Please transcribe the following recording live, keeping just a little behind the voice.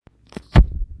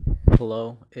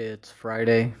Hello, it's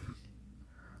Friday,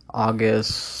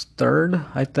 August 3rd,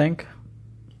 I think.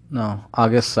 No,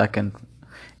 August 2nd,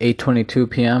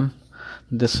 8:22 p.m.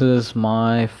 This is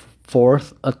my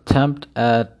fourth attempt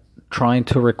at trying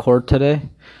to record today.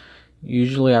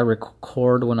 Usually I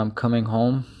record when I'm coming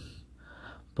home,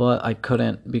 but I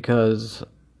couldn't because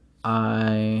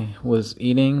I was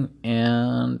eating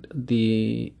and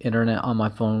the internet on my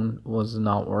phone was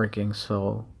not working,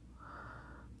 so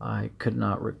I could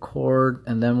not record.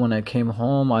 And then when I came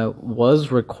home, I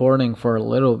was recording for a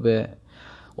little bit,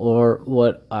 or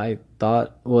what I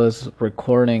thought was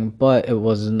recording, but it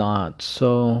was not.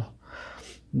 So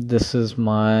this is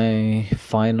my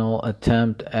final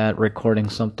attempt at recording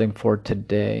something for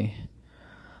today.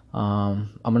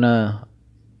 I'm gonna,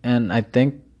 and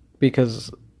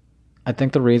because I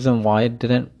think the reason why I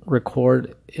didn't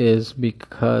record is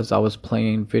because I was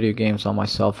playing video games on my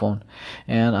cell phone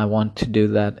and I want to do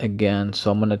that again.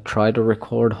 So I'm going to try to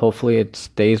record. Hopefully it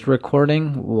stays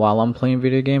recording while I'm playing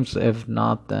video games. If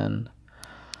not, then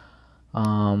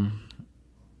um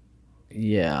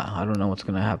yeah, I don't know what's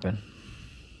going to happen.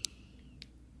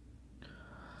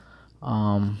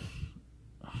 Um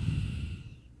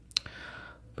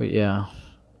but yeah,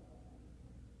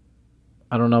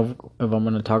 I don't know if I'm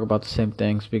going to talk about the same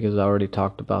things because I already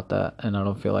talked about that and I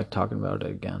don't feel like talking about it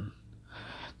again.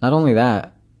 Not only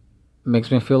that,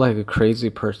 makes me feel like a crazy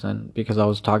person because I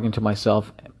was talking to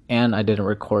myself and I didn't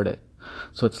record it.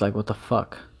 So it's like, what the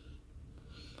fuck?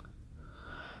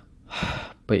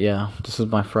 But yeah, this is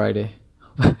my Friday.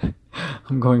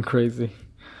 I'm going crazy.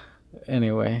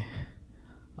 Anyway,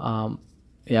 um,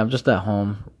 yeah, I'm just at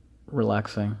home,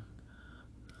 relaxing,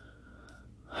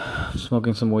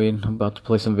 smoking some weed. I'm about to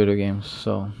play some video games,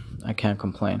 so I can't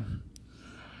complain.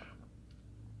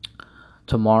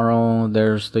 Tomorrow,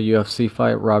 there's the UFC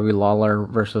fight, Robbie Lawler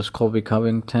versus Colby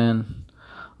Covington.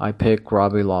 I pick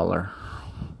Robbie Lawler.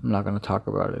 I'm not going to talk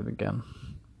about it again.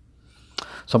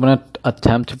 So I'm gonna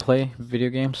attempt to play video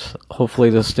games. Hopefully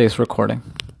this stays recording.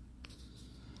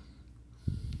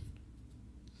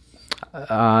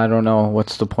 I don't know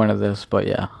what's the point of this, but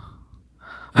yeah.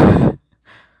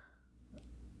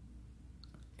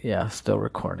 Yeah, still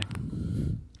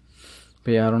recording.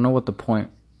 But yeah, I don't know what the point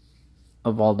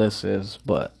of all this is,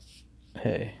 but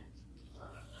hey.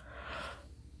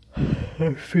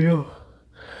 I feel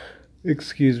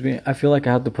excuse me. I feel like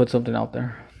I have to put something out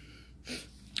there.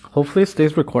 Hopefully it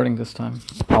stays recording this time.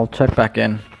 I'll check back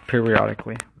in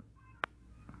periodically.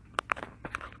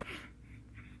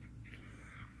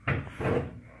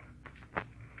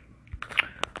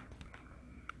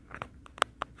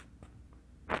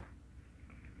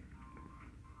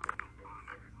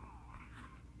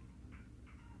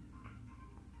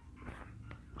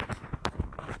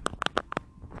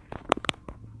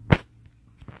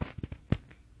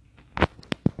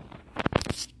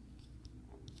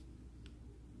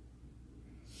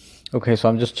 Okay, so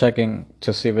I'm just checking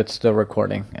to see if it's still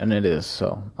recording, and it is,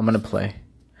 so I'm gonna play.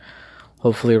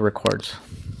 Hopefully it records.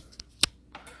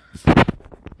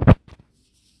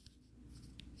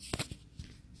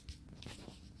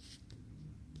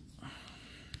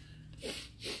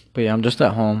 But yeah, I'm just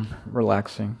at home,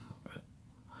 relaxing.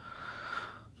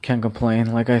 Can't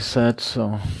complain, like I said,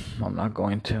 so I'm not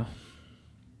going to.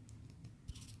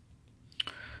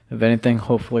 If anything,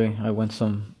 hopefully I win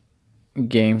some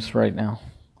games right now.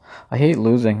 I hate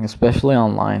losing, especially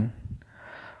online.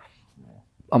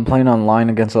 I'm playing online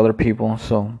against other people,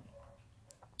 so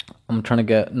I'm trying to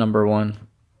get number one.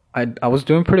 I was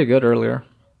doing pretty good earlier.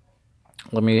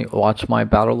 Let me watch my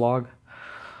battle log.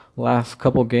 Last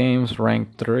couple games,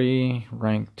 rank 3,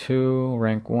 rank 2,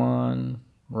 rank 1,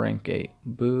 rank 8.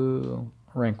 Boo.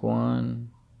 Rank 1,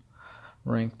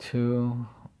 rank 2,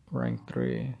 rank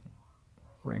 3,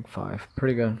 rank 5.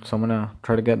 Pretty good. So I'm gonna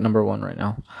try to get number 1 right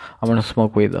now. I'm gonna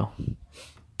smoke weed though.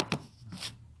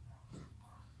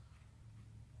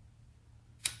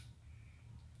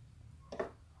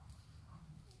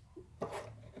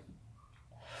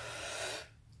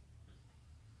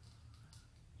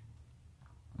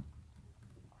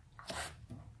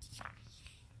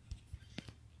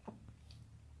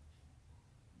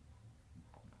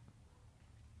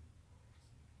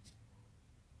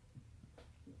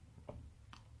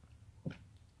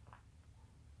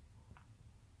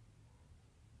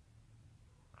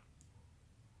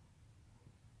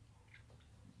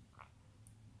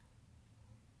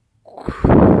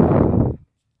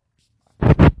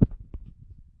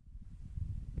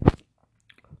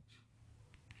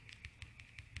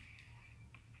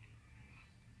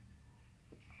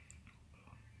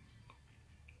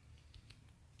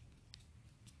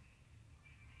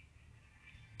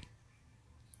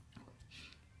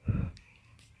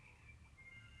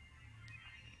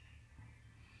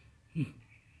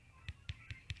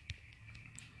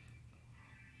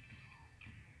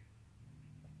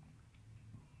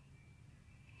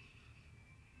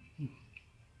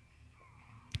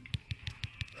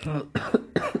 Damn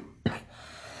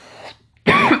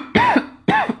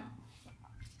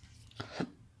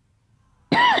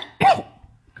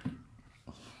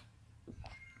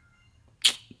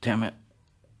it.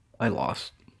 I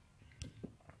lost.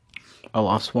 I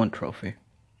lost one trophy.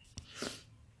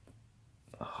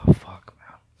 Oh, fuck,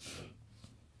 man.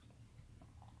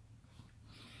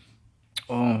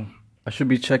 Oh, I should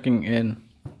be checking in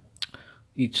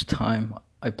each time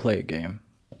I play a game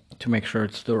to make sure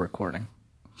it's still recording.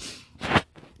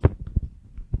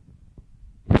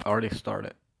 I already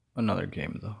started another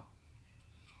game, though.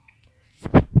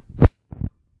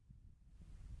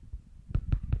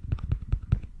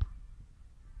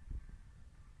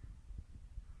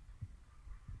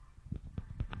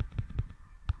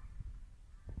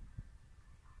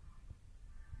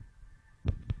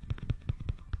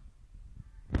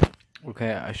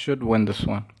 Okay, I should win this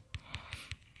one.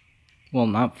 Well,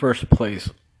 not first place,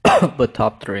 but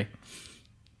top 3.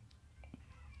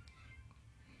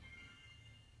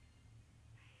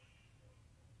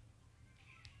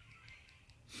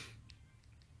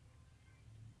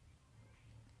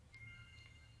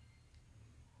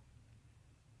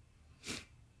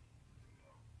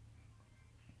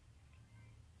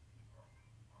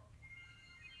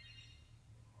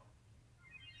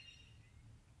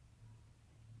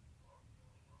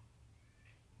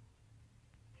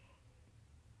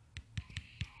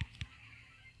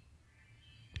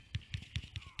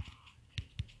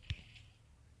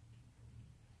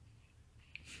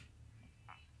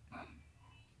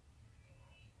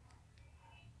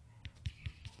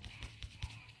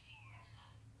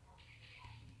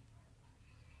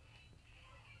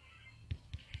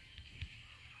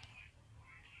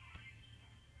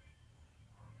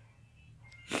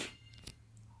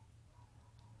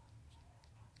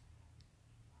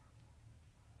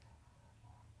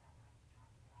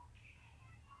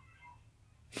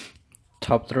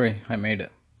 Top 3, I made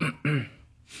it.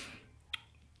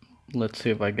 Let's see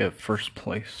if I get first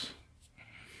place.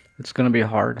 It's gonna be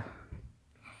hard.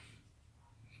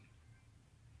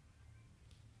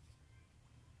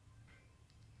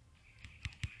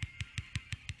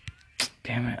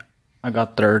 Damn it. I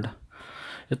got 3rd.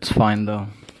 It's fine, though.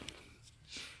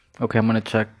 Okay, I'm gonna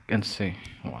check and see.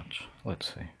 Watch.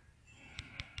 Let's see.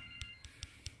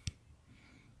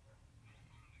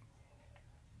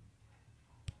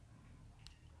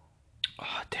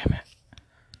 Oh, damn it.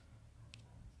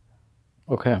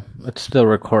 Okay, it's still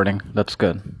recording. That's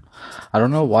good. I don't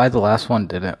know why the last one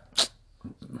didn't.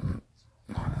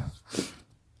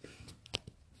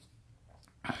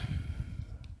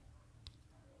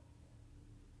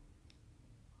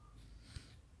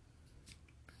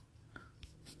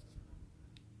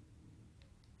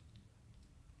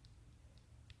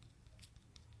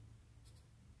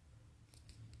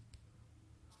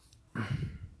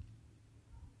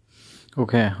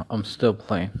 Okay, I'm still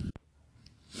playing.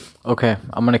 Okay,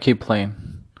 I'm gonna keep playing.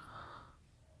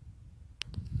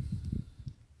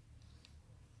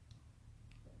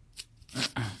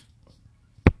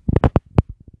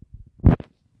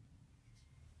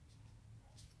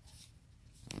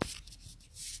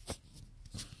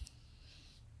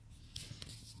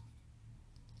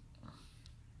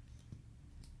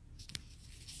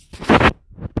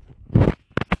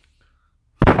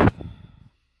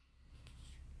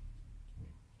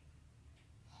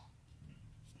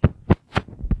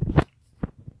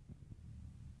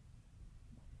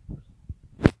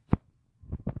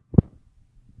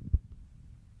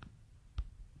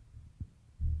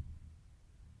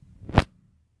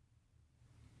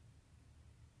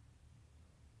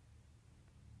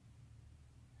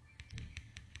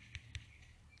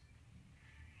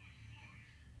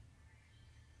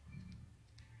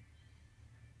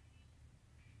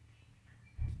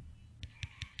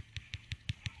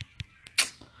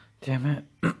 Damn it.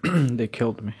 They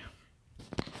killed me.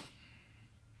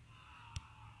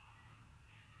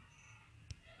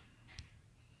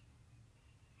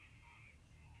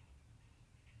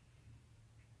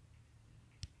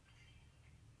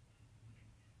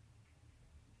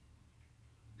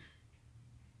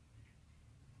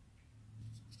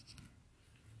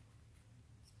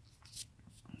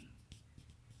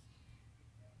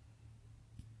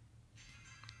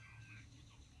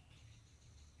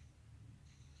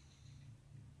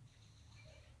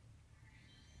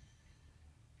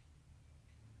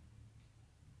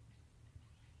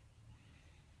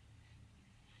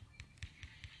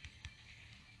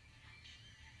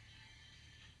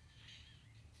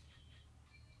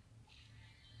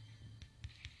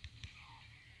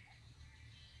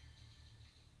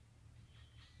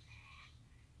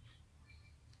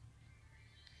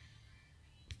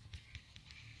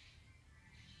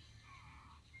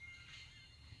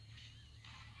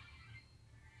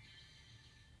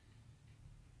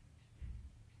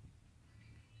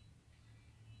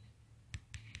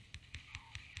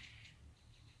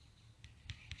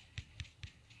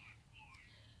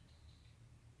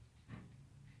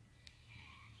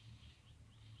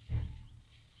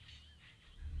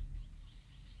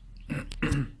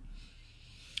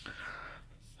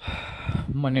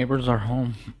 My neighbors are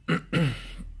home.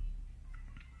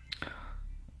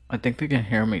 I think they can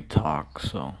hear me talk,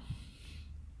 so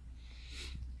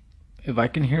if I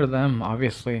can hear them,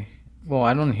 obviously. Well,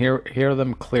 I don't hear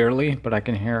them clearly, but I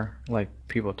can hear like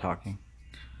people talking.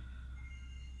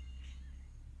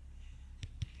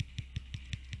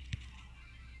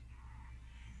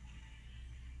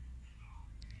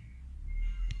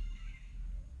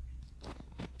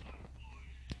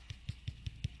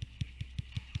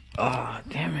 Ah, oh,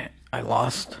 damn it. I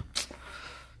lost.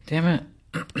 Damn it.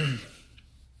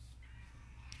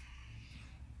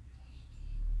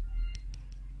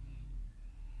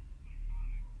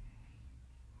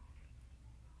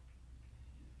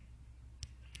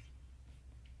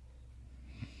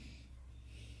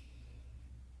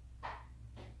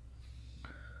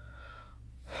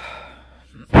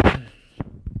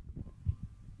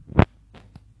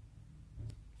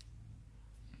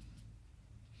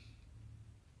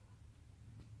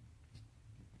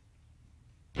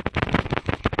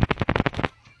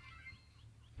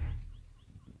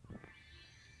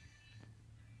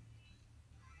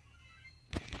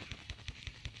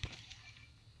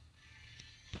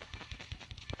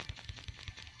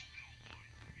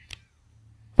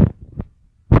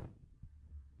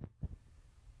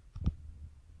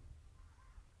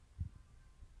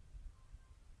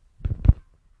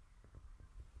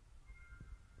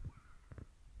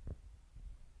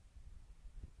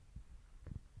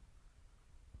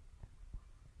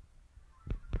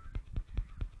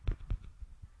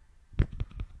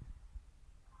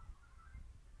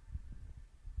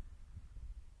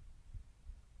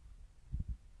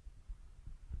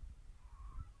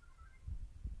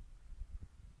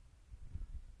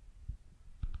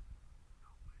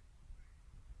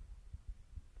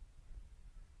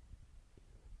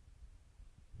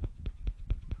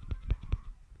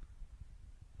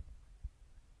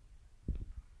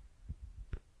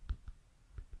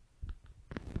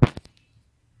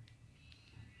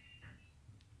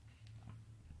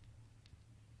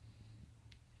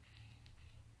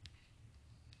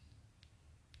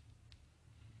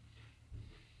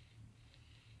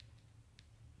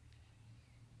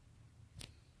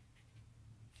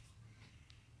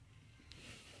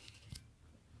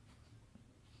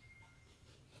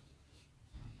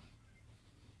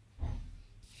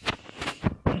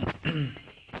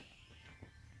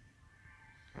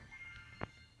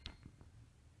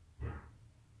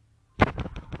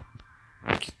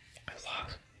 I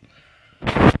lost.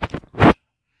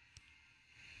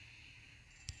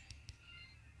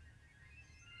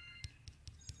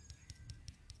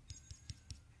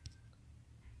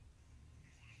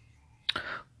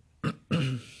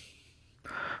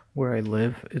 Where I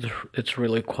live, it's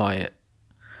really quiet,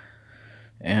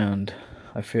 and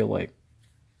I feel like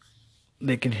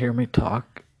they can hear me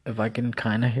talk if I can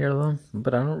kind of hear them,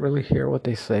 but I don't really hear what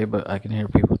they say, but I can hear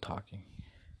people talking.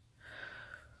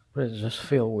 But it just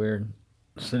feel weird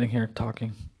sitting here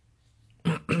talking.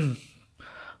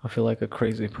 I feel like a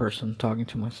crazy person talking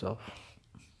to myself.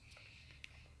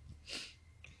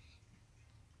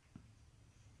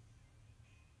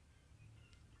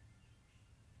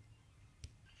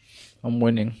 I'm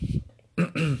winning.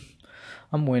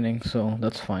 I'm winning, so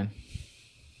that's fine.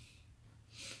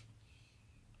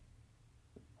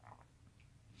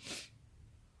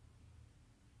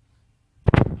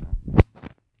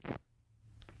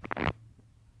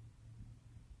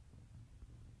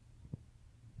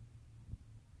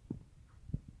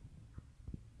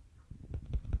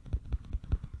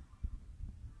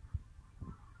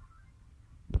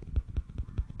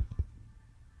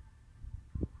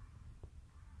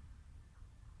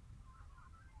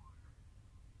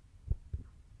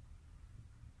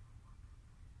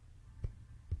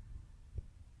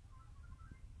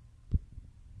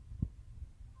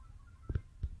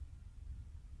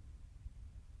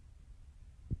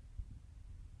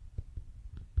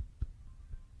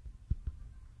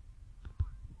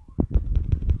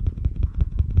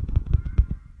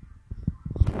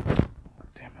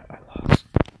 Damn it, I lost.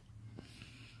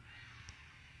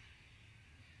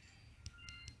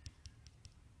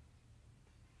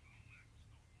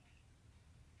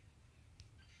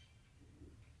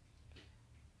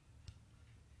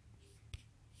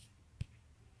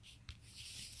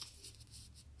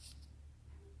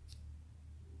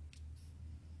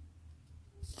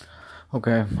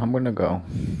 Okay, I'm gonna go.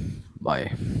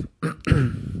 Bye.